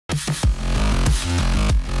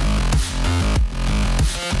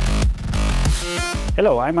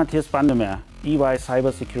Hello, I'm Matthias Bandemer, EY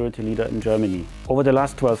cybersecurity leader in Germany. Over the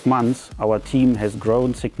last 12 months, our team has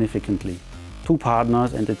grown significantly. 2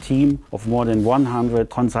 partners and a team of more than 100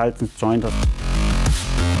 consultants joined us.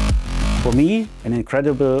 For me, an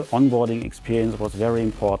incredible onboarding experience was very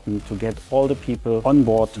important to get all the people on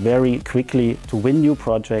board very quickly to win new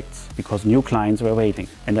projects because new clients were waiting.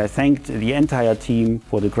 And I thanked the entire team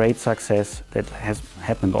for the great success that has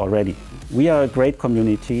happened already. We are a great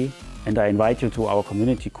community, and I invite you to our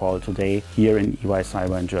community call today here in EY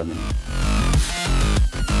Cyber in Germany.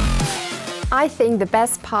 I think the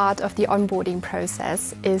best part of the onboarding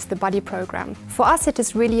process is the buddy program. For us, it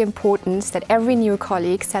is really important that every new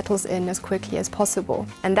colleague settles in as quickly as possible.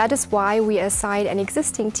 And that is why we assign an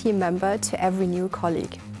existing team member to every new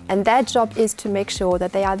colleague. And their job is to make sure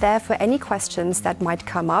that they are there for any questions that might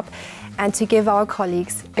come up and to give our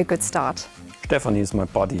colleagues a good start. Stephanie is my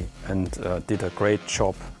buddy and did a great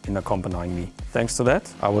job in accompanying me. Thanks to that,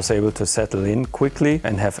 I was able to settle in quickly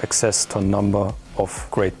and have access to a number of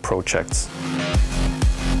great projects.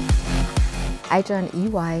 I joined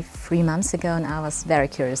EY 3 months ago and I was very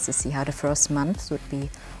curious to see how the first months would be.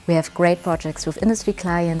 We have great projects with industry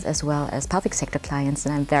clients as well as public sector clients,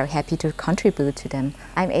 and I'm very happy to contribute to them.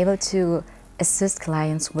 I'm able to assist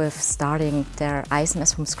clients with starting their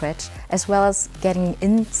ISMS from scratch, as well as getting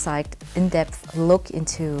in-depth look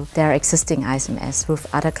into their existing ISMS with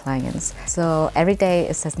other clients. So every day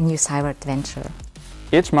is a new cyber adventure.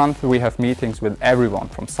 Each month we have meetings with everyone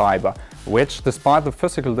from cyber, which, despite the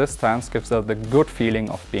physical distance, gives us the good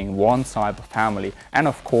feeling of being one cyber family, and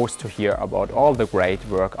of course to hear about all the great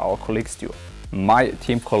work our colleagues do. My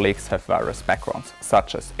team colleagues have various backgrounds,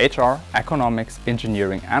 such as HR, economics,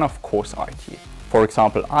 engineering and of course IT. For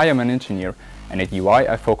example, I am an engineer, and at EY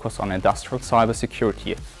I focus on industrial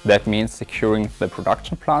cybersecurity. That means securing the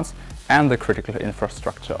production plants and the critical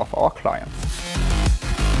infrastructure of our clients.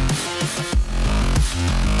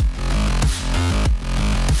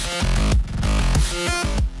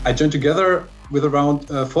 I joined together with around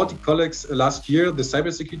 40 colleagues last year, the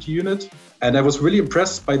cybersecurity unit, and I was really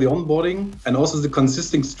impressed by the onboarding and also the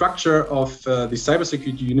consistent structure of the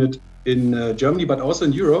cybersecurity unit in Germany, but also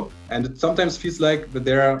in Europe. And it sometimes feels like that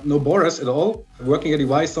there are no borders at all. Working at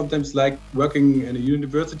EY is sometimes like working in a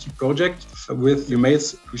university project with your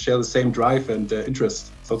mates who share the same drive and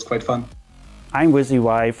interest. So it's quite fun. I'm with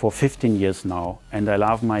EY for 15 years now, and I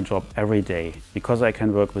love my job every day because I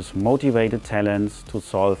can work with motivated talents to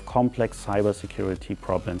solve complex cybersecurity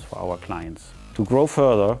problems for our clients. To grow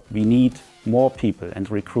further, we need more people and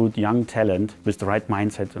recruit young talent with the right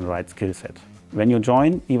mindset and the right skill set. When you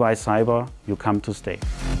join EY Cyber, you come to stay.